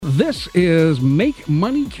This is Make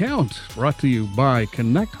Money Count, brought to you by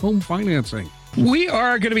Connect Home Financing. We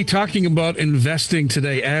are going to be talking about investing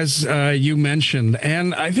today, as you mentioned.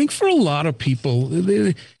 And I think for a lot of people,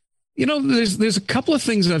 there's a couple of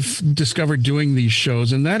things I've discovered doing these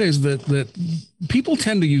shows, and that is that people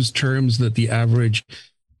tend to use terms that the average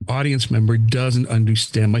audience member doesn't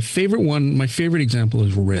understand. My favorite example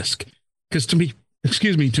is risk. Because to me,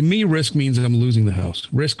 risk means that I'm losing the house.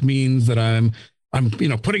 Risk means that I'm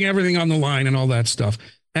putting everything on the line and all that stuff.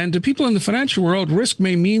 And to people in the financial world, risk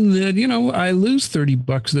may mean that, I lose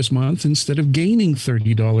 $30 this month instead of gaining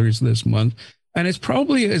 $30 this month. And it's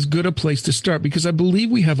probably as good a place to start, because I believe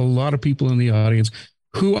we have a lot of people in the audience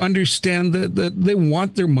who understand that they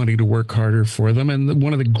want their money to work harder for them. And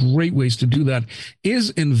one of the great ways to do that is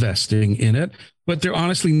investing in it, but they're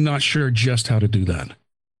honestly not sure just how to do that.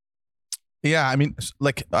 Yeah, I mean,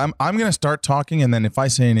 like I'm going to start talking, and then if I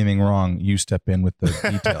say anything wrong, you step in with the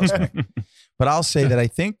details, Nick. But I'll say that I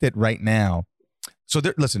think that right now,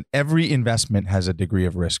 listen, every investment has a degree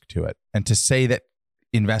of risk to it. And to say that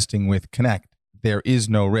investing with Connect, there is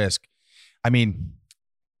no risk. I mean,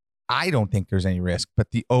 I don't think there's any risk, but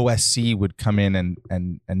the OSC would come in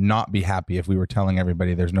and not be happy if we were telling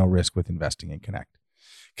everybody there's no risk with investing in Connect.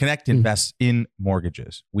 Connect invests in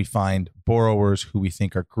mortgages. We find borrowers who we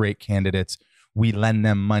think are great candidates. We lend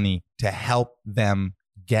them money to help them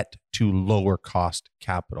get to lower cost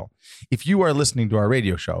capital. If you are listening to our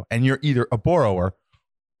radio show and you're either a borrower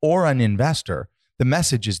or an investor, the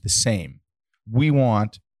message is the same. We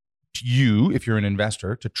want you, if you're an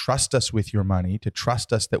investor, to trust us with your money, to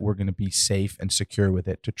trust us that we're going to be safe and secure with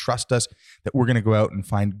it, to trust us that we're going to go out and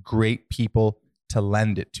find great people to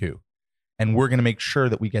lend it to. And we're going to make sure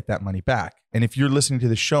that we get that money back. And if you're listening to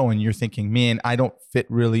the show and you're thinking, man, I don't fit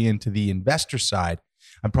really into the investor side,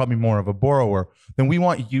 I'm probably more of a borrower, then we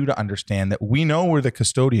want you to understand that we know we're the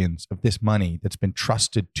custodians of this money that's been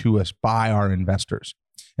trusted to us by our investors.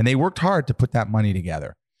 And they worked hard to put that money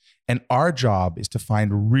together. And our job is to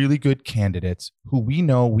find really good candidates who we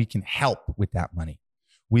know we can help with that money.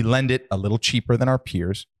 We lend it a little cheaper than our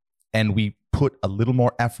peers, and we put a little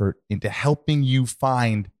more effort into helping you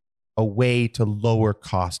find a way to lower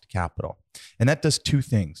cost capital. And that does two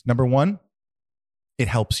things. Number one, it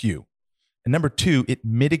helps you. And number two, it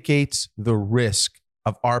mitigates the risk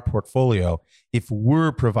of our portfolio if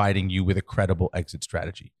we're providing you with a credible exit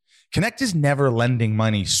strategy. Connect is never lending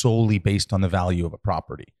money solely based on the value of a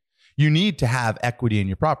property. You need to have equity in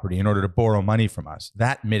your property in order to borrow money from us.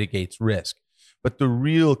 That mitigates risk. But the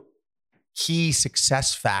real key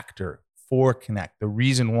success factor for Connect, the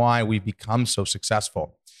reason why we've become so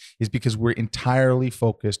successful, is because we're entirely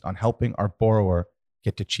focused on helping our borrower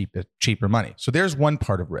get to cheaper money. So there's one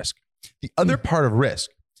part of risk. The other part of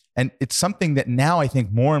risk, and it's something that now I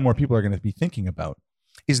think more and more people are going to be thinking about,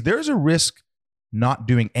 is there's a risk not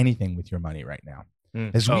doing anything with your money right now.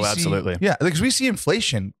 Absolutely. Yeah, because we see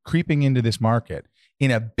inflation creeping into this market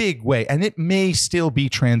in a big way, and it may still be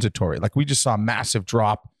transitory. Like we just saw a massive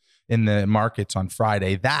drop in the markets on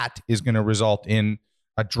Friday. That is going to result in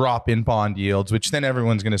a drop in bond yields, which then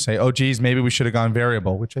everyone's going to say, oh, geez, maybe we should have gone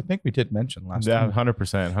variable, which I think we did mention last time.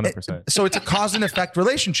 100%. So it's a cause and effect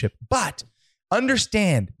relationship. But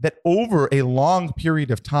understand that over a long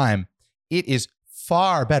period of time, it is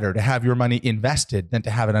far better to have your money invested than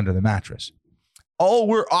to have it under the mattress. All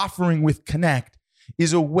we're offering with Connect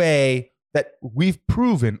is a way that we've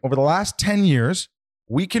proven over the last 10 years,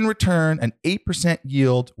 we can return an 8%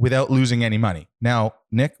 yield without losing any money. Now,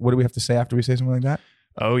 Nick, what do we have to say after we say something like that?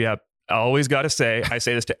 Oh, yeah. I always got to say, I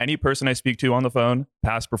say this to any person I speak to on the phone,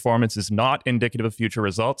 past performance is not indicative of future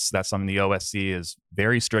results. That's something the OSC is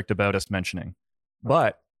very strict about us mentioning.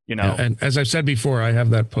 But, And as I've said before, I have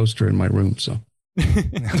that poster in my room, so.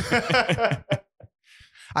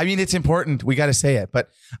 I mean, it's important. We got to say it. But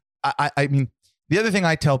I mean, the other thing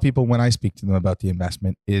I tell people when I speak to them about the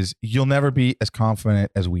investment is you'll never be as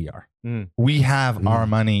confident as we are. We have our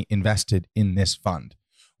money invested in this fund.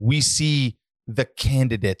 We see the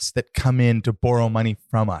candidates that come in to borrow money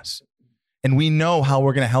from us, and we know how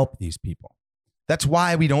we're going to help these people. That's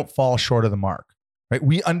why we don't fall short of the mark, right?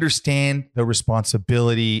 We understand the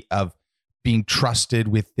responsibility of being trusted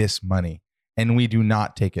with this money, and we do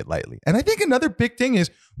not take it lightly. And I think another big thing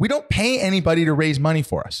is we don't pay anybody to raise money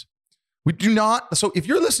for us. We do not. So if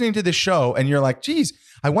you're listening to this show and you're like, geez,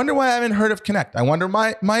 I wonder why I haven't heard of Connect. I wonder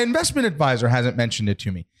my investment advisor hasn't mentioned it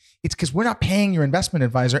to me. It's because we're not paying your investment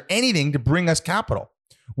advisor anything to bring us capital.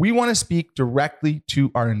 We want to speak directly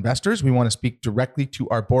to our investors. We want to speak directly to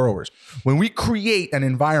our borrowers. When we create an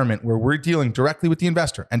environment where we're dealing directly with the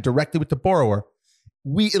investor and directly with the borrower,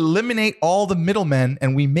 we eliminate all the middlemen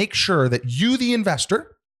and we make sure that you, the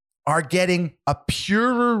investor, are getting a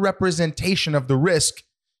purer representation of the risk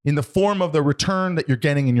in the form of the return that you're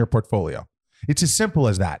getting in your portfolio. It's as simple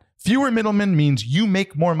as that. Fewer middlemen means you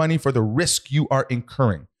make more money for the risk you are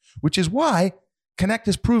incurring, which is why Connect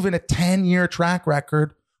has proven a 10-year track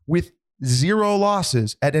record with 0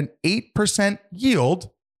 losses at an 8%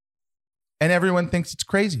 yield. And everyone thinks it's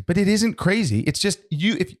crazy, but it isn't crazy. It's just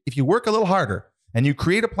if you work a little harder and you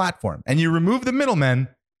create a platform and you remove the middlemen,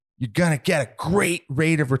 you're going to get a great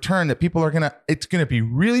rate of return that it's going to be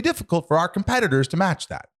really difficult for our competitors to match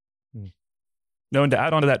that. No, and to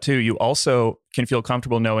add on to that too, you also can feel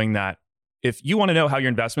comfortable knowing that if you want to know how your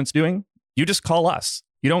investment's doing, you just call us.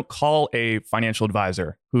 You don't call a financial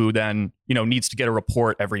advisor who then, needs to get a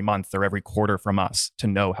report every month or every quarter from us to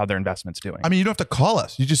know how their investment's doing. I mean, you don't have to call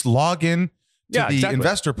us. You just log in to the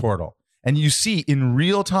investor portal and you see in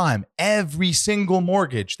real time every single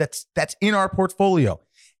mortgage that's in our portfolio,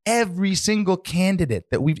 every single candidate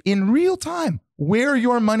that we've in real time, where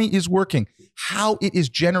your money is working, how it is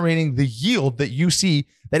generating the yield that you see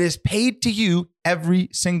that is paid to you every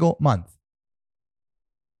single month.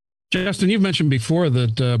 Justin, you've mentioned before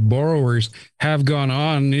that borrowers have gone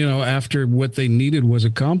on, after what they needed was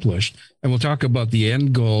accomplished. And we'll talk about the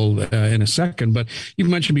end goal in a second. But you've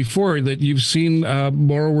mentioned before that you've seen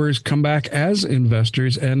borrowers come back as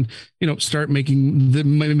investors and, start making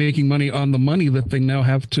money on the money that they now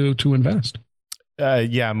have to invest.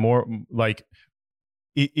 More like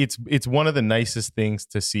it's one of the nicest things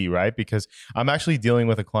to see, right? Because I'm actually dealing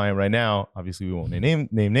with a client right now. Obviously, we won't name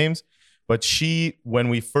names. But she, when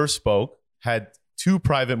we first spoke, had 2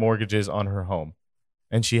 private mortgages on her home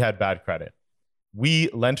and she had bad credit. We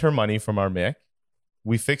lent her money from our MIC.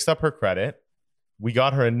 We fixed up her credit. We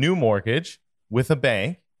got her a new mortgage with a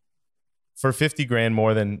bank for 50 grand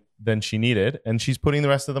more than she needed. And she's putting the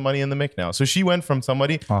rest of the money in the MIC now. So she went from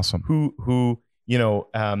somebody who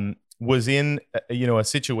was in, a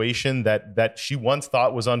situation that she once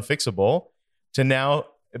thought was unfixable to now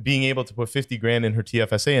being able to put 50 grand in her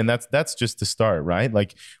TFSA. And that's just the start, right?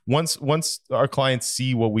 Like once our clients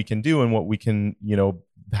see what we can do and what we can,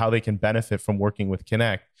 how they can benefit from working with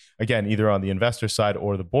Connect, again, either on the investor side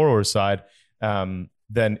or the borrower side,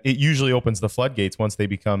 then it usually opens the floodgates once they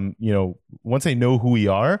become, once they know who we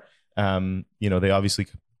are, they obviously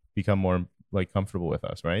become more comfortable with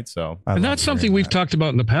us, right? So, and that's something we've talked about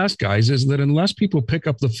in the past, guys, is that unless people pick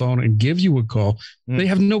up the phone and give you a call, they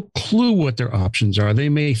have no clue what their options are. They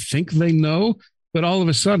may think they know, but all of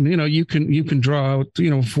a sudden, you can draw out,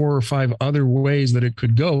 4 or 5 other ways that it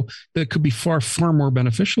could go that could be far, far more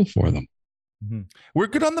beneficial for them. Mm-hmm. We're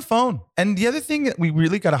good on the phone. And the other thing that we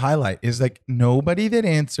really got to highlight is nobody that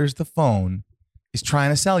answers the phone is trying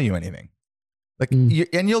to sell you anything.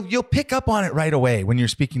 You'll pick up on it right away when you're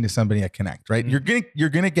speaking to somebody at Connect, right? You're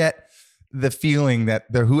gonna get the feeling that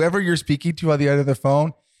whoever you're speaking to on the other of the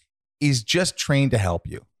phone is just trained to help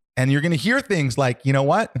you, and you're gonna hear things like, you know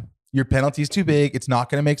what, your penalty is too big. It's not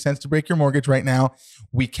gonna make sense to break your mortgage right now.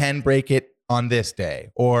 We can break it on this day,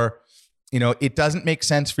 or it doesn't make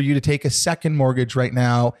sense for you to take a second mortgage right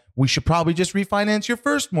now. We should probably just refinance your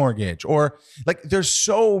first mortgage, or there's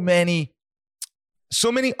so many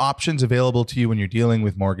options available to you when you're dealing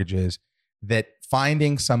with mortgages that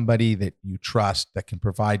finding somebody that you trust that can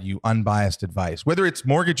provide you unbiased advice, whether it's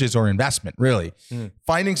mortgages or investment, really,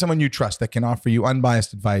 finding someone you trust that can offer you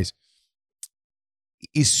unbiased advice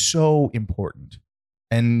is so important.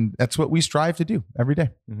 And that's what we strive to do every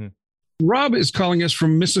day. Mm-hmm. Rob is calling us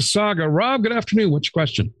from Mississauga. Rob, good afternoon. What's your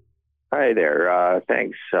question? Hi there.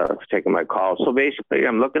 Thanks for taking my call. So basically,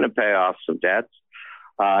 I'm looking to pay off some debts.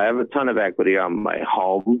 I have a ton of equity on my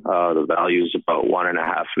home. The value is about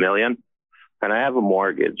 $1.5 million, and I have a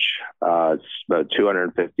mortgage. It's about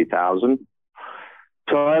 $250,000.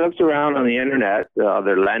 So I looked around on the internet,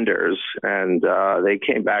 other lenders, and they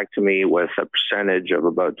came back to me with a percentage of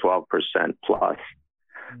about 12% plus.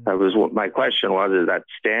 That was what my question was: is that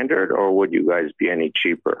standard, or would you guys be any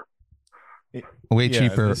cheaper? Way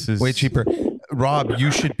cheaper. Rob,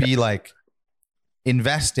 you should be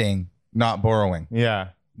investing, not borrowing. Yeah,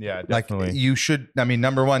 definitely. You should,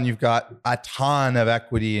 number one, you've got a ton of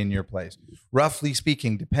equity in your place. Roughly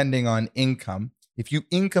speaking, depending on income, if you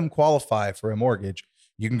income qualify for a mortgage,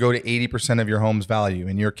 you can go to 80% of your home's value.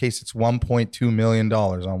 In your case, it's $1.2 million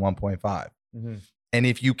on 1.5. Mm-hmm. And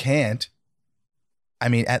if you can't,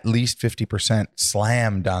 at least 50%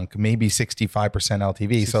 slam dunk, maybe 65%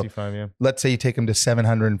 LTV. 65, so let's say you take them to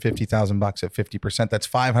 $750,000 at 50%. That's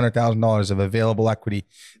 $500,000 of available equity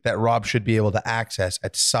that Rob should be able to access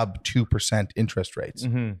at sub 2% interest rates.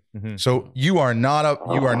 Mm-hmm, mm-hmm. So you are not a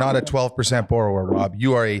 12% borrower, Rob.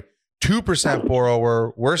 You are a 2%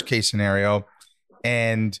 borrower, worst case scenario.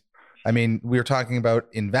 And I mean, we were talking about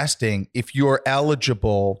investing. If you're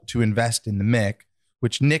eligible to invest in the MIC,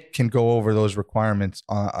 which Nick can go over those requirements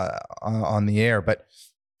on the air, but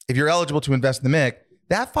if you're eligible to invest in the MIC,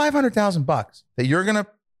 that $500,000 that you're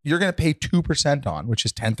gonna pay 2% on, which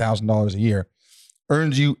is $10,000 a year,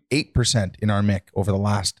 earns you 8% in our MIC over the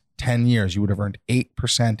last 10 years. You would have earned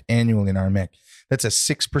 8% annually in our MIC. That's a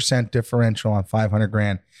 6% differential on 500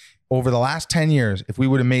 grand. Over the last 10 years, if we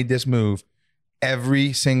would have made this move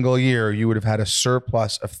every single year, you would have had a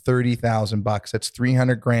surplus of $30,000. That's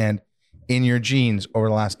 300 grand in your jeans over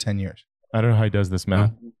the last 10 years. I don't know how he does this,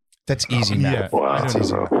 man. That's easy math. Wow. That's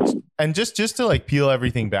easy math. And just to like peel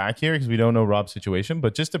everything back here, because we don't know Rob's situation,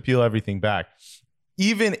 but just to peel everything back,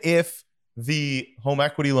 even if the home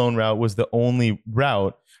equity loan route was the only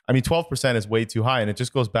route, I mean, 12% is way too high. And it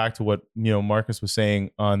just goes back to what, Marcus was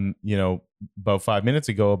saying on, about 5 minutes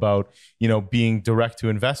ago about, being direct to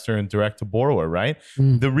investor and direct to borrower, right?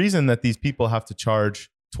 The reason that these people have to charge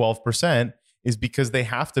 12% is because they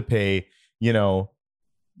have to pay,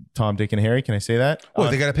 Tom, Dick, and Harry. Can I say that? Well,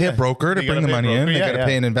 they got to pay a broker to bring the money in. They got to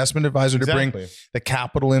pay an investment advisor to bring the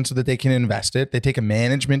capital in so that they can invest it. They take a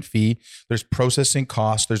management fee. There's processing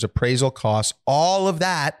costs. There's appraisal costs. All of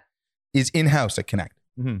that is in-house at Connect.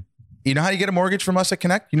 Mm-hmm. You know how you get a mortgage from us at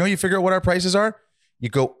Connect? You figure out what our prices are? You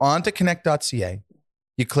go on to connect.ca.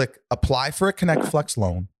 You click apply for a Connect Flex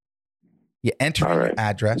loan. You enter in your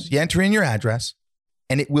address. You enter in your address,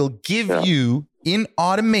 and it will give you in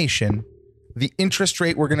automation the interest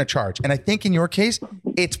rate we're going to charge. And I think in your case,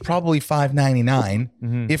 it's probably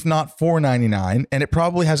 $5.99, if not $4.99, and it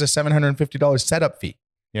probably has a $750 setup fee.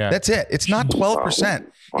 Yeah, that's it. It's not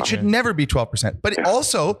 12%. It should never be 12%. But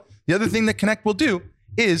also, the other thing that Connect will do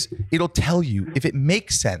is it'll tell you if it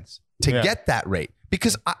makes sense to get that rate.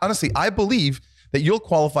 Because honestly, I believe that you'll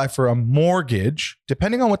qualify for a mortgage,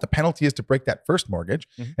 depending on what the penalty is to break that first mortgage,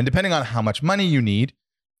 and depending on how much money you need,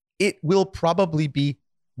 it will probably be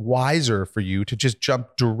wiser for you to just jump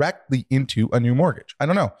directly into a new mortgage. I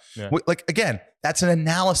don't know. Yeah. Like, again, that's an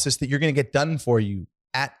analysis that you're going to get done for you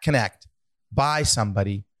at Connect by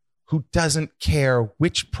somebody who doesn't care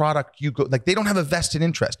which product you go. Like, they don't have a vested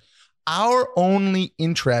interest. Our only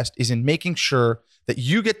interest is in making sure that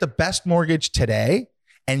you get the best mortgage today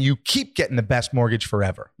and you keep getting the best mortgage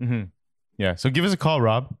forever. Mm-hmm. Yeah. So give us a call,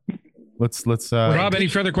 Rob. Let's Rob, any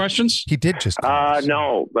further questions? He did just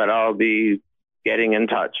no, but I'll be getting in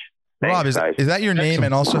touch. Thanks, Rob, is that your name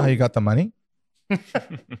and also how you got the money?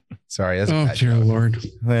 Sorry. Oh, dear Lord.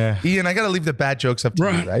 Yeah. Ian, I got to leave the bad jokes up to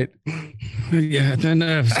you, right? Yeah. Then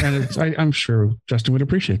I'm sure Justin would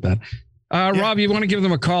appreciate that. Rob, you want to give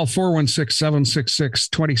them a call,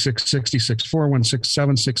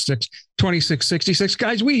 416-766-2666, 416-766-2666.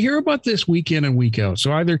 Guys, we hear about this week in and week out.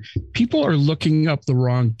 So either people are looking up the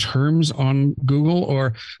wrong terms on Google,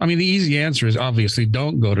 or, the easy answer is obviously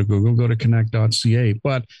don't go to Google, go to connect.ca.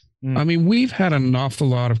 But we've had an awful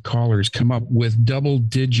lot of callers come up with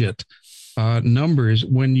double-digit numbers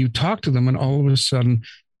when you talk to them, and all of a sudden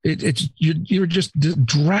you're just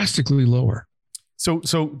drastically lower. So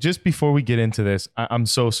just before we get into this, I'm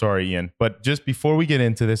so sorry, Ian, but just before we get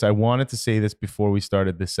into this, I wanted to say this before we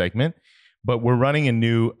started this segment, but we're running a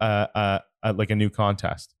new, a new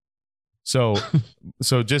contest. So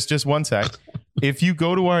just one sec. If you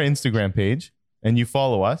go to our Instagram page and you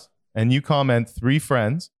follow us and you comment 3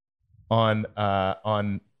 friends on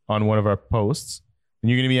one of our posts, then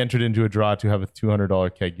you're going to be entered into a draw to have a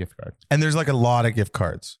 $200 keg gift card. And there's like a lot of gift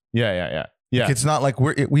cards. Yeah. Like, it's not like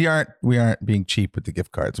we aren't being cheap with the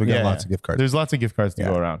gift cards. We got lots of gift cards. There's lots of gift cards to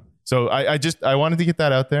go around. So I wanted to get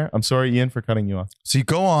that out there. I'm sorry, Ian, for cutting you off. So you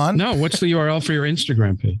go on. No, what's the URL for your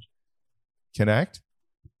Instagram page? Connect?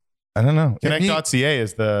 I don't know. Connect.ca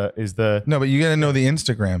is the No, but you got to know the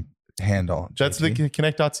Instagram handle. That's JT. The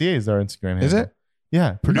Connect.ca is our Instagram handle. Is it?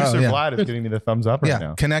 Yeah. Producer Vlad is giving me the thumbs up right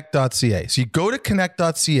now. Connect.ca. So you go to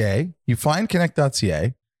Connect.ca, you find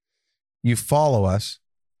Connect.ca, you follow us.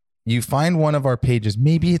 You find one of our pages.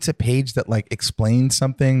 Maybe it's a page that like explains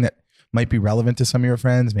something that might be relevant to some of your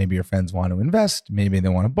friends. Maybe your friends want to invest. Maybe they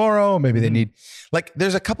want to borrow. Maybe they need, like,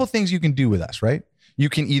 there's a couple things you can do with us, right? You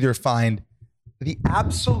can either find the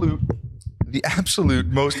absolute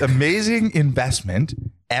most amazing investment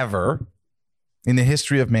ever in the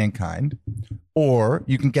history of mankind, or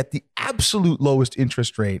you can get the absolute lowest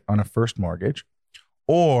interest rate on a first mortgage,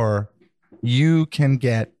 or you can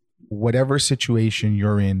get whatever situation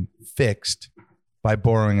you're in fixed by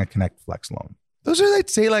borrowing a Connect Flex loan. Those are, I'd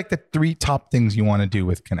say, like the 3 top things you want to do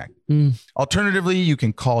with Connect. Alternatively, you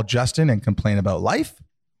can call Justin and complain about life.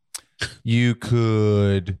 You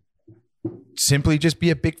could simply just be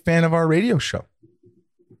a big fan of our radio show.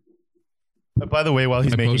 By the way, while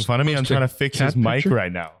he's making fun of me, I'm trying to fix his mic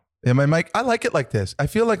right now. Yeah, my mic. I like it like this. I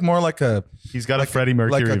feel like more like a. He's got a Freddie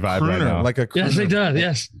Mercury vibe crooner, right now. Like a crooner. Yes, he does.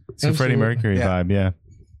 Yes. It's a Freddie Mercury vibe. Yeah.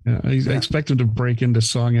 I expect him to break into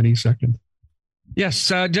song any second.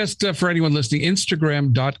 Yes. Just for anyone listening,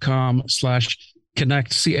 Instagram.com/connect,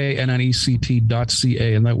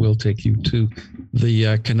 CANNECT.ca, and that will take you to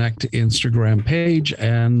the Connect Instagram page.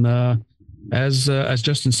 And as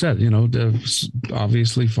Justin said,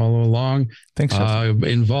 obviously follow along. Thanks.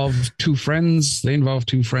 Involve two friends. They involve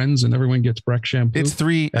two friends, and everyone gets Breck shampoo. It's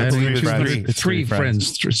three. Three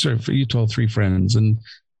friends. You told three friends, and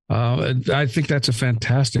I think that's a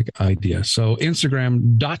fantastic idea. So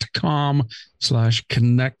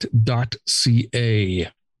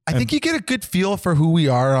Instagram.com/connect.ca. I think you get a good feel for who we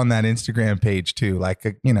are on that Instagram page too. Like,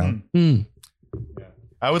 I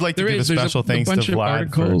would like to give a special thanks to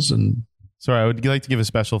Vlad. Sorry, I would like to give a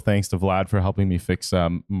special thanks to Vlad for helping me fix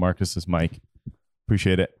Marcus's mic.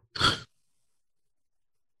 Appreciate it.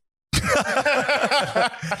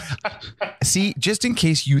 See, just in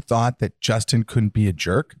case you thought that Justin couldn't be a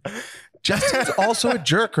jerk, Justin's also a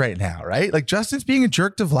jerk right now, right? Like Justin's being a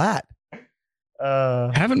jerk to Vlad.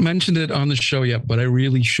 Haven't mentioned it on the show yet, but I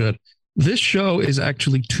really should. This show is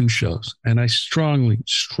actually two shows, and I strongly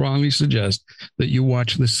suggest that you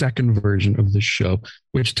watch the second version of this show,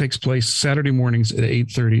 which takes place Saturday mornings at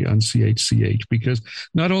 8:30 on CHCH, because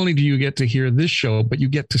not only do you get to hear this show, but you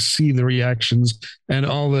get to see the reactions and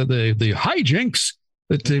all the hijinks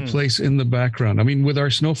that take place in the background. I mean, with our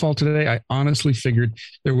snowfall today, I honestly figured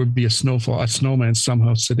there would be a snowman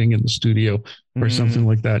somehow sitting in the studio or something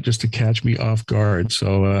like that, just to catch me off guard.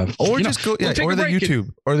 So, or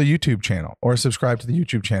the YouTube channel, or subscribe to the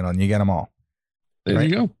YouTube channel, and you get them all. There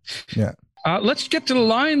you go. Yeah. Let's get to the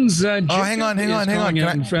lines. Hang on. Hang on.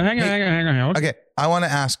 Okay, I want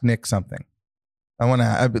to ask Nick something.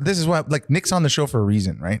 This is why, like, Nick's on the show for a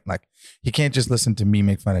reason, right? Like, he can't just listen to me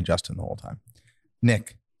make fun of Justin the whole time.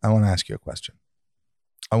 Nick, I want to ask you a question.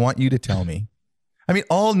 I want you to tell me. I mean,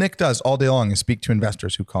 all Nick does all day long is speak to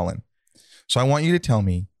investors who call in. So I want you to tell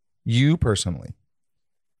me, you personally,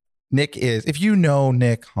 Nick is, if you know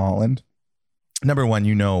Nick Holland, number one,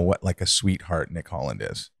 you know what like a sweetheart Nick Holland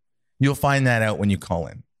is. You'll find that out when you call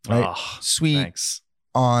in. Right? Oh, sweet, thanks.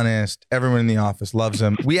 Honest. Everyone in the office loves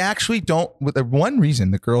him. We actually don't. With the one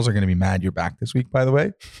reason the girls are going to be mad you're back this week, by the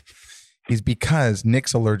way, is because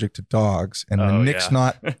Nick's allergic to dogs. And when Nick's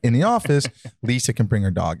not in the office, Lisa can bring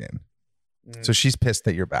her dog in. So she's pissed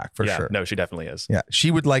that you're back for sure. No, she definitely is. Yeah.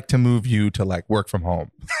 She would like to move you to like work from home.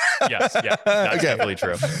 Yes. Yeah. That's definitely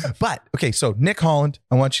true. But okay. So Nick Holland,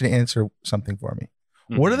 I want you to answer something for me.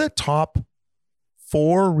 What are the top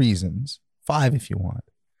 4 reasons, 5 if you want,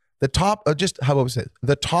 the top, how about we say,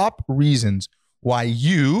 the top reasons why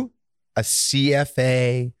you, a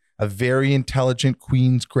CFA, a very intelligent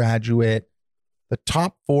Queen's graduate, the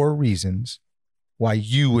top 4 reasons why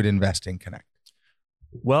you would invest in Connect?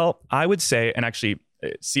 Well, I would say, and actually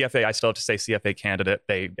CFA, I still have to say CFA candidate.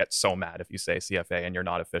 They get so mad if you say CFA and you're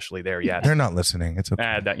not officially there yet. They're not listening. It's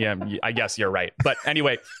okay. I guess you're right. But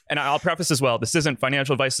anyway, and I'll preface as well, this isn't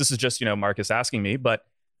financial advice. This is just, Marcus asking me, but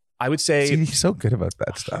I would say... See, he's so good about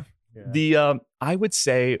that stuff. I would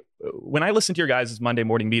say when I listen to your guys' Monday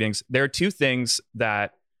morning meetings, there are 2 things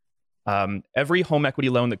that every home equity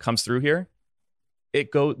loan that comes through here,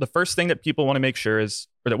 the first thing that people want to make sure is,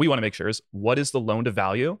 or that we want to make sure is, what is the loan to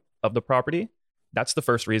value of the property? That's the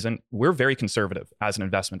first reason. We're very conservative as an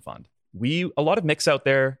investment fund. A lot of mix out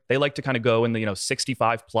there, they like to kind of go in the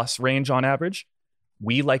 65 plus range on average.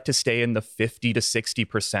 We like to stay in the 50 to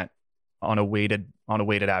 60% on a weighted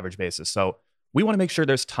average basis. So we want to make sure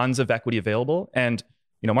there's tons of equity available. And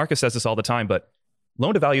Marcus says this all the time, but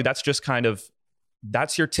loan to value, that's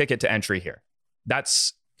your ticket to entry here.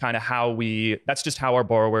 That's kind of that's just how our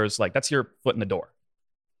borrowers, that's your foot in the door.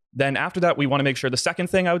 Then after that, we want to make sure, the second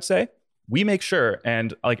thing I would say, we make sure,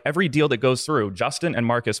 and like every deal that goes through, Justin and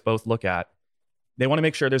Marcus both look at, they want to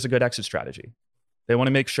make sure there's a good exit strategy. They want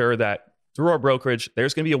to make sure that through our brokerage,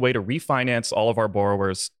 there's going to be a way to refinance all of our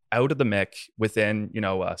borrowers out of the MIC within,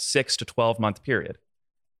 a 6 to 12 month period.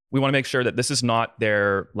 We want to make sure that this is not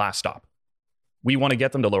their last stop. We want to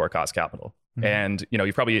get them to lower cost capital. Mm-hmm. And,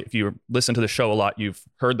 you probably, if you listen to the show a lot, you've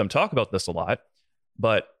heard them talk about this a lot.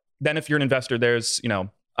 But then if you're an investor, there's,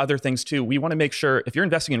 other things too. We want to make sure if you're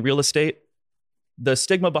investing in real estate, the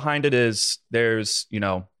stigma behind it is there's,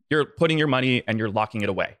 you're putting your money and you're locking it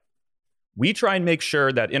away. We try and make sure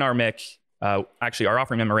that in our MIC, actually our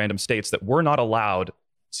offering memorandum states that we're not allowed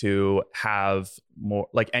to have more,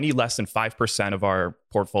 any less than 5% of our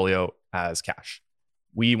portfolio as cash.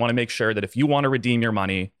 We want to make sure that if you want to redeem your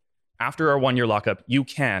money after our 1 year lockup, you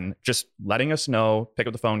can just letting us know, pick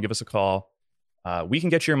up the phone, give us a call. We can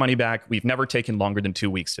get you your money back. We've never taken longer than 2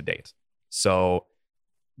 weeks to date. So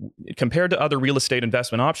compared to other real estate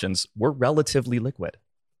investment options, we're relatively liquid.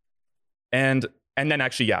 And then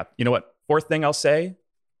actually, yeah, you know what? Fourth thing I'll say,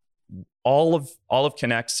 all of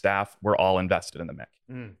Connect staff, we're all invested in the MIC.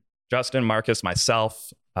 Justin, Marcus,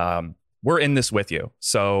 myself, we're in this with you.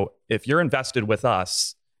 So if you're invested with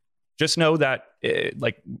us, just know that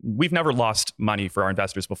we've never lost money for our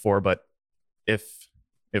investors before, but if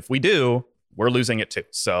we do, we're losing it too.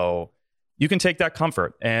 So you can take that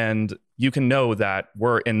comfort and you can know that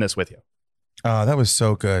we're in this with you. Oh, that was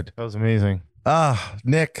so good. That was amazing.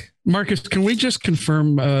 Nick. Marcus, can we just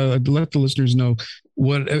confirm, let the listeners know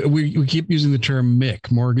what we keep using the term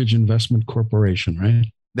MIC, Mortgage Investment Corporation, right?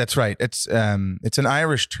 That's right. It's an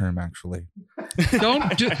Irish term, actually.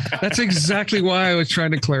 That's exactly why I was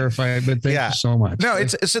trying to clarify it, but thank you so much. No,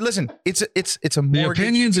 listen, it's a mortgage. The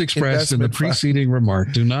opinions expressed in the preceding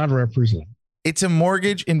remark do not represent. It's a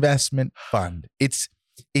mortgage investment fund. It's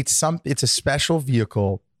a special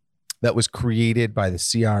vehicle that was created by the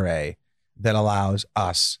CRA that allows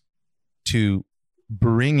us to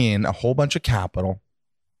bring in a whole bunch of capital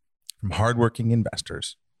from hardworking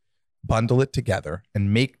investors, bundle it together,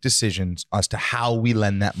 and make decisions as to how we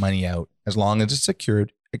lend that money out, as long as it's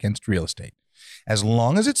secured against real estate. As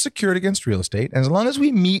long as it's secured against real estate, and as long as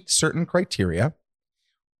we meet certain criteria,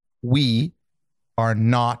 we are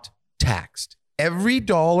not taxed. Every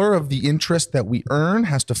dollar of the interest that we earn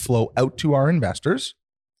has to flow out to our investors.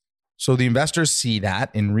 So the investors see that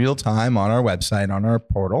in real time on our website, on our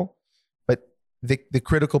portal. But the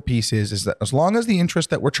critical piece is that as long as the interest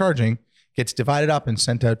that we're charging gets divided up and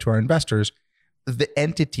sent out to our investors, the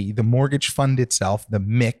entity, the mortgage fund itself, the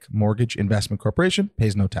MIC, Mortgage Investment Corporation,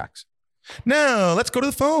 pays no tax. Now, let's go to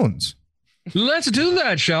the phones. Let's do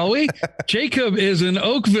that, shall we? Jacob is in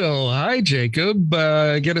Oakville. Hi, Jacob.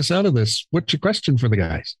 Get us out of this. What's your question for the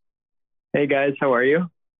guys? Hey, guys. How are you?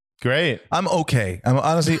 Great. I'm okay. I'm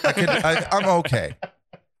okay.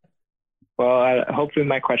 Well, hopefully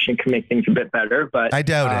my question can make things a bit better, but I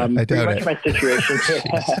doubt it. My situation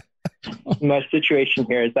my situation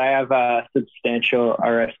here is I have a substantial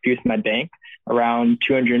RSP with my bank, around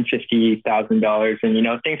 $250,000,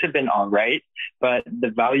 and things have been all right, but the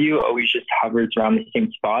value always just hovers around the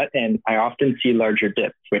same spot, and I often see larger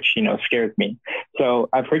dips, which scares me. So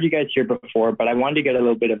I've heard you guys here before, but I wanted to get a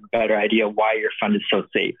little bit of a better idea why your fund is so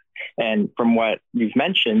safe. And from what you've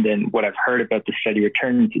mentioned and what I've heard about the steady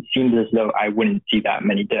returns, it seems as though I wouldn't see that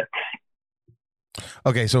many dips.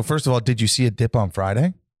 Okay, so first of all, did you see a dip on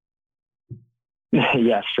Friday?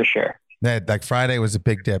 Yes, for sure. Like Friday was a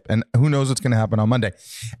big dip, and who knows what's going to happen on Monday.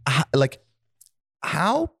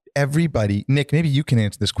 How everybody, Nick, maybe you can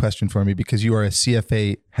answer this question for me because you are a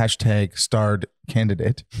CFA #starred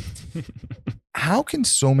candidate. How can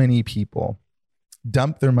so many people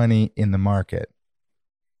dump their money in the market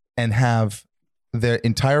and have their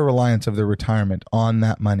entire reliance of their retirement on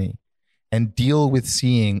that money and deal with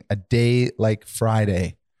seeing a day like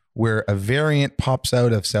Friday where a variant pops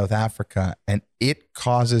out of South Africa and it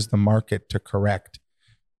causes the market to correct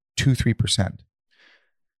 2-3%?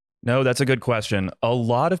 No, that's a good question. A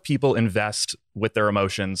lot of people invest with their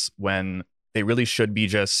emotions when they really should be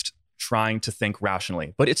just trying to think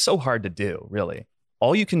rationally. But it's so hard to do, really.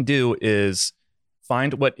 All you can do is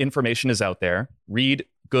find what information is out there, read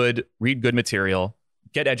good material,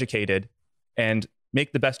 get educated, and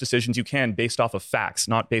make the best decisions you can based off of facts,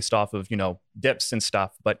 not based off of, dips and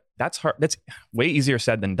stuff. But that's hard. That's way easier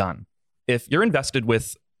said than done. If you're invested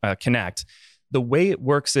with Connect, the way it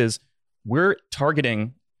works is we're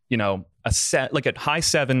targeting, a high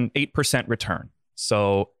 7-8% return.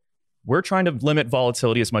 So we're trying to limit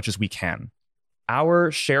volatility as much as we can. Our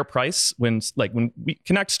share price, when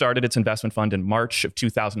Connect started its investment fund in March of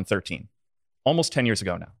 2013, almost 10 years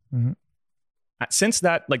ago now. Mm-hmm. Since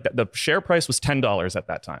that, the share price was $10 at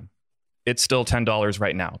that time. It's still $10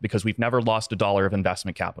 right now because we've never lost $1 of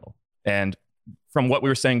investment capital. And from what we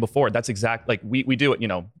were saying before, that's exactly we do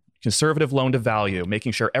it, conservative loan to value,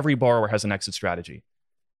 making sure every borrower has an exit strategy.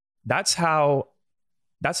 That's how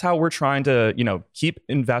we're trying to, keep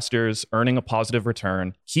investors earning a positive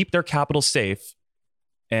return, keep their capital safe.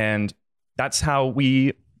 And that's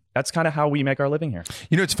kind of how we make our living here.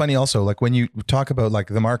 It's funny also, when you talk about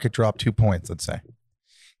the market dropped 2 points, let's say,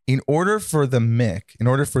 in order for the MIC, in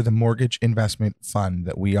order for the mortgage investment fund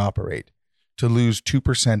that we operate to lose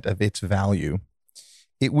 2% of its value,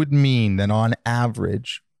 it would mean that on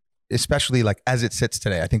average, especially as it sits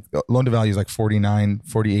today, I think the loan to value is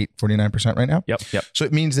 49% right now. Yep. So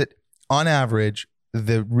it means that on average,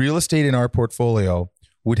 the real estate in our portfolio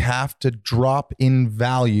would have to drop in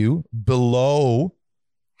value below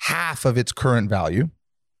half of its current value.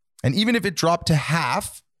 And even if it dropped to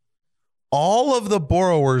half, all of the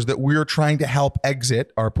borrowers that we're trying to help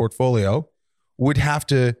exit our portfolio would have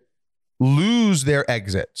to lose their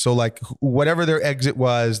exit. So like whatever their exit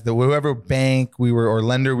was, whoever bank we were or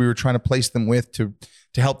lender we were trying to place them with to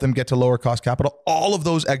help them get to lower cost capital, all of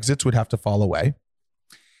those exits would have to fall away.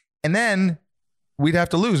 And then we'd have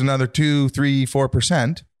to lose another 2, 3,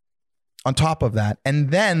 4% on top of that.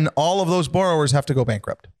 And then all of those borrowers have to go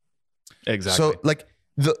bankrupt. Exactly. So like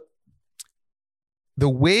the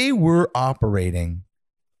way we're operating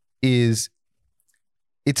is,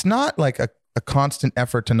 it's not like a constant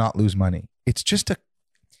effort to not lose money. It's just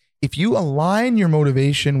if you align your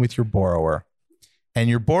motivation with your borrower and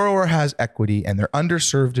your borrower has equity and they're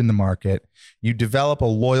underserved in the market, you develop a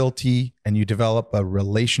loyalty and you develop a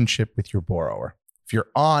relationship with your borrower. If you're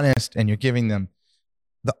honest and you're giving them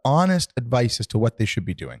the honest advice as to what they should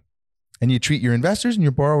be doing, and you treat your investors and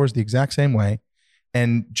your borrowers the exact same way,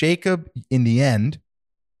 and Jacob, in the end,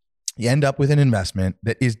 you end up with an investment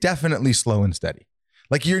that is definitely slow and steady.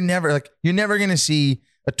 Like you're never going to see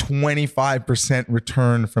a 25%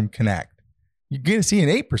 return from Connect. You're going to see an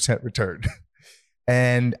 8% return.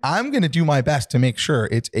 And I'm going to do my best to make sure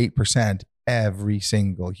it's 8% every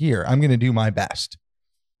single year. I'm going to do my best.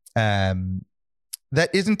 That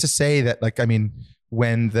isn't to say that, like, I mean,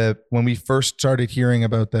 when we first started hearing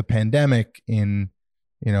about the pandemic in,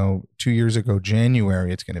 2 years ago,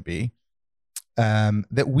 January, it's going to be,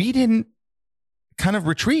 that we didn't kind of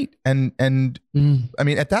retreat. And I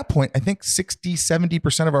mean, at that point, I think 60,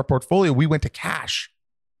 70% of our portfolio, we went to cash.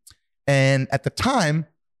 And at the time,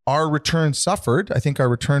 our return suffered. I think our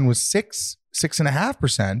return was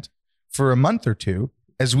 6.5% for a month or two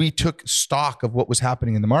as we took stock of what was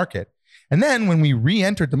happening in the market. And then when we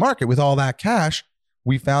re-entered the market with all that cash,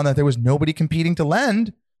 we found that there was nobody competing to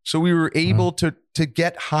lend. So we were able to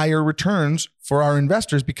get higher returns for our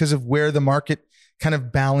investors because of where the market kind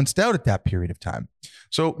of balanced out at that period of time.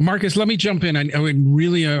 So Marcus, let me jump in. I mean,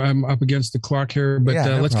 really, I'm up against the clock here, but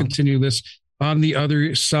let's continue this on the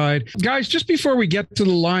other side. Guys, just before we get to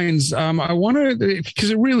the lines, I want to, because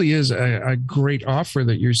it really is a great offer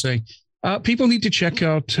that you're saying. People need to check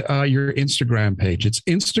out your Instagram page. It's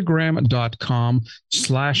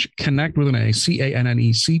instagram.com/connect with an A,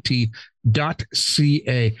 CANNECT.ca.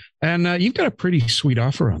 And you've got a pretty sweet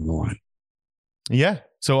offer on the line. Yeah.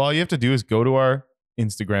 So all you have to do is go to our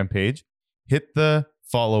Instagram page, hit the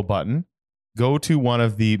follow button, go to one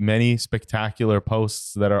of the many spectacular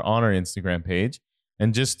posts that are on our Instagram page,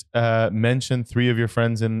 and just mention 3 of your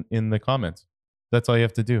friends in the comments. That's all you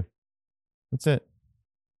have to do. That's it.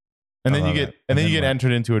 And then you get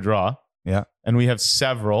entered into a draw. Yeah. And we have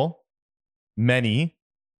many.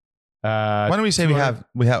 Why don't we say we have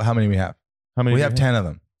how many we have? How many? We have 10 of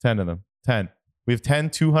them. 10 of them. 10. We have 10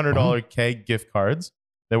 $200 keg gift cards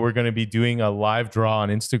that we're going to be doing a live draw on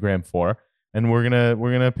Instagram for, and we're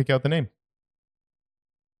gonna pick out the name.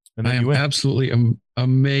 And then I am absolutely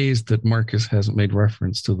amazed that Marcus hasn't made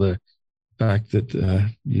reference to the fact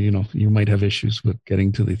that you might have issues with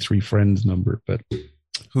getting to the 3 friends number, but.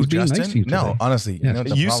 Who, Justin? Nice to you no, honestly, yeah.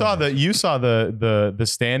 You saw the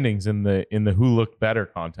standings in the Who Looked Better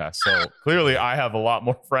contest. So clearly, I have a lot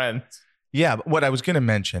more friends. Yeah, but what I was going to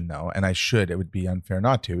mention though, and it would be unfair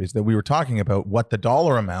not to, is that we were talking about what the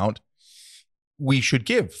dollar amount we should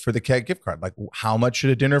give for the keg gift card. Like, how much should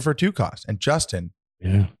a dinner for 2 cost? And Justin,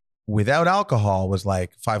 without alcohol, was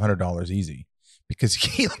like $500 easy because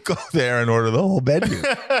he'll go there and order the whole menu.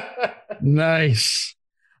 Nice.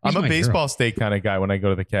 I'm a baseball steak kind of guy when I go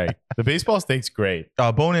to the keg. The baseball steak's great.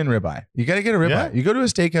 Bone-in ribeye. You got to get a ribeye. Yeah. You go to a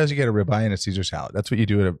steakhouse, you get a ribeye and a Caesar salad. That's what you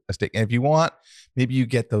do at a steak. And if you want, maybe you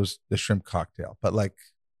get the shrimp cocktail. But like,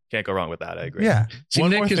 can't go wrong with that. I agree. Yeah. See,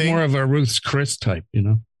 Nick is more of a Ruth's Chris type,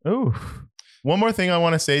 Oh, one more thing I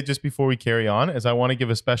want to say just before we carry on is I want to give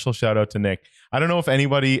a special shout out to Nick. I don't know if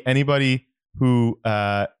anybody who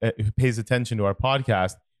pays attention to our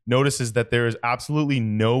podcast notices that there is absolutely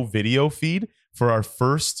no video feed for our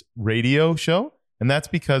first radio show. And that's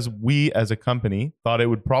because we as a company thought it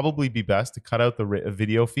would probably be best to cut out the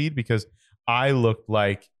video feed because I looked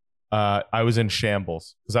like I was in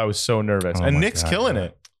shambles because I was so nervous. And Nick's killing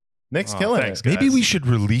it. Nick's killing it. Maybe we should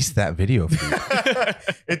release that video feed.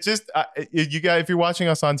 It just, you guys, if you're watching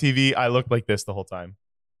us on TV, I looked like this the whole time.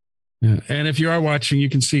 Yeah. And if you are watching, you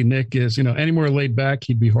can see Nick is, any more laid back,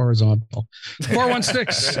 he'd be horizontal.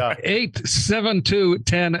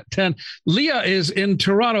 416-872-1010. Leah is in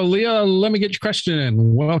Toronto. Leah, let me get your question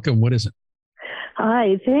in. Welcome. What is it?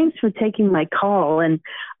 Hi, thanks for taking my call. And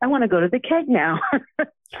I want to go to the keg now.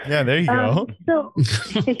 Yeah, there you go.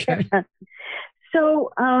 Okay.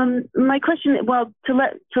 So my question, well,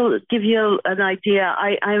 to give you an idea,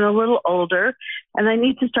 I'm a little older and I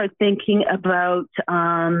need to start thinking about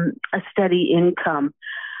a steady income.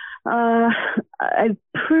 I've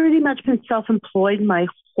pretty much been self-employed my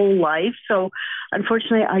whole life. So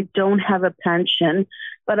unfortunately, I don't have a pension,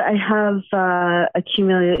 but I have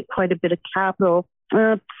accumulated quite a bit of capital,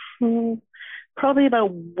 probably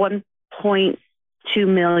about 1.2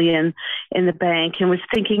 million in the bank, and was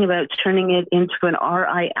thinking about turning it into an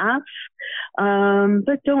RIF.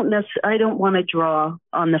 But I don't want to draw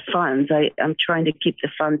on the funds. I'm trying to keep the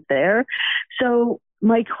funds there. So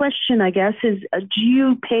my question, I guess, is do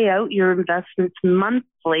you pay out your investments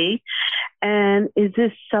monthly? And is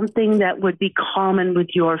this something that would be common with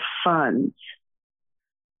your funds?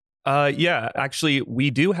 Yeah, actually, we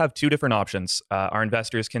do have two different options. Our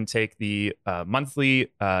investors can take the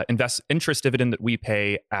monthly interest dividend that we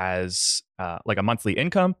pay as like a monthly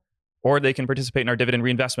income, or they can participate in our dividend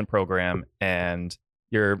reinvestment program, and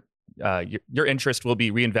your interest will be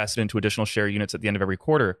reinvested into additional share units at the end of every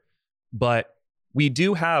quarter. But we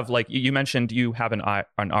do have, like you mentioned, you have an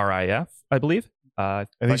RIF, I believe. I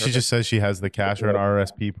think she just says she has the cash or an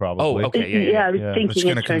RRSP probably. Oh, okay. Yeah, I was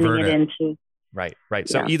thinking of turning it into. Right.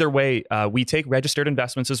 So either way, we take registered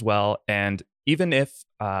investments as well. And even if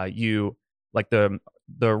you, like the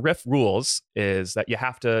RIF rules is that you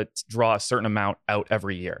have to draw a certain amount out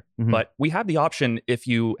every year. Mm-hmm. But we have the option, if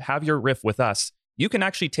you have your RIF with us, you can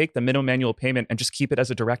actually take the minimum annual payment and just keep it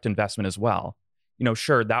as a direct investment as well.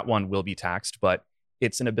 Sure, that one will be taxed, but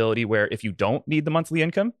it's an ability where if you don't need the monthly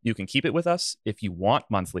income, you can keep it with us. If you want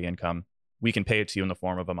monthly income, we can pay it to you in the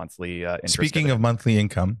form of a monthly interest. Speaking of monthly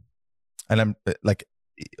income, and I'm like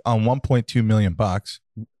on 1.2 million bucks,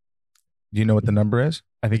 do you know what the number is?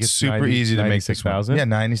 I think it's super easy to make this one. Yeah,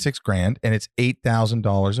 96 grand, and it's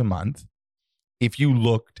 $8,000 a month. If you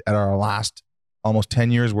looked at our last almost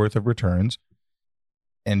 10 years worth of returns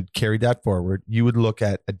and carried that forward, you would look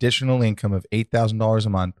at additional income of $8,000 a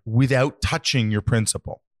month without touching your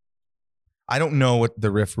principal. I don't know what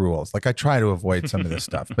the RIF rules. Like, I try to avoid some of this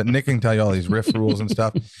stuff, but Nick can tell you all these RIF rules and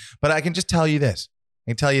stuff. But I can just tell you this.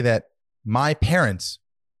 I can tell you that my parents'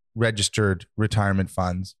 registered retirement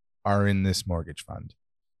funds are in this mortgage fund.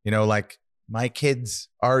 Like my kids'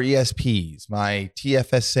 RESPs, my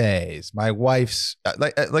TFSAs, my wife's,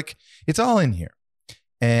 like it's all in here.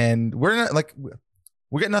 And we're not like,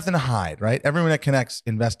 we got nothing to hide, right? Everyone at Connect's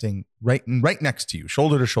investing right next to you,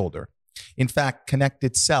 shoulder to shoulder. In fact, Connect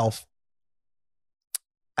itself,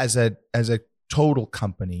 as a total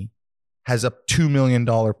company, has a $2 million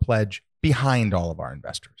pledge behind all of our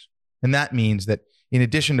investors. And that means that in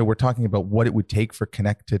addition to we're talking about what it would take for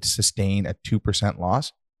Connect to sustain a 2%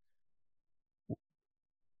 loss,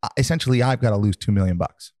 essentially I've got to lose $2 million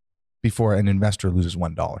before an investor loses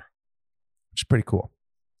 $1, which is pretty cool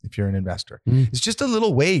if you're an investor. It's just a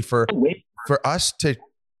little way for us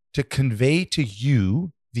to convey to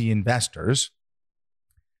you, the investors,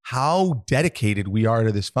 how dedicated we are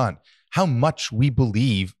to this fund, how much we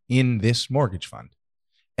believe in this mortgage fund.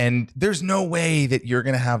 And there's no way that you're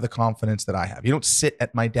going to have the confidence that I have. You don't sit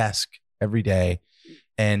at my desk every day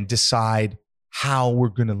and decide how we're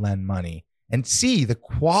going to lend money and see the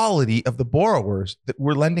quality of the borrowers that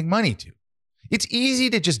we're lending money to. It's easy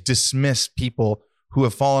to just dismiss people who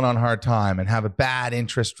have fallen on hard time and have a bad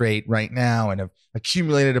interest rate right now and have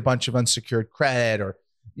accumulated a bunch of unsecured credit or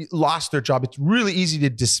lost their job. It's really easy to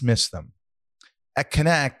dismiss them. At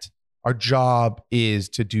Connect, our job is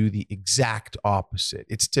to do the exact opposite.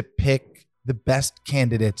 It's to pick the best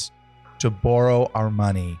candidates to borrow our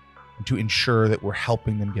money and to ensure that we're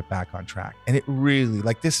helping them get back on track. And it really,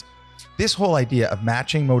 like this whole idea of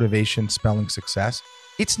matching motivation, spelling success,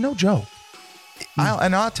 it's no joke.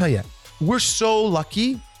 I'll tell you, we're so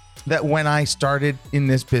lucky that when I started in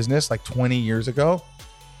this business like 20 years ago,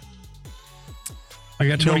 I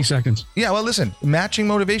got 20 seconds. Yeah, well, listen, matching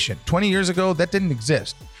motivation. 20 years ago, that didn't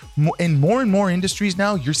exist. In more and more industries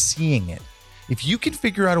now, you're seeing it. If you can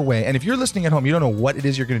figure out a way, and if you're listening at home, you don't know what it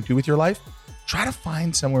is you're going to do with your life, try to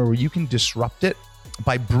find somewhere where you can disrupt it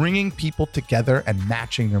by bringing people together and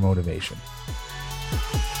matching their motivation.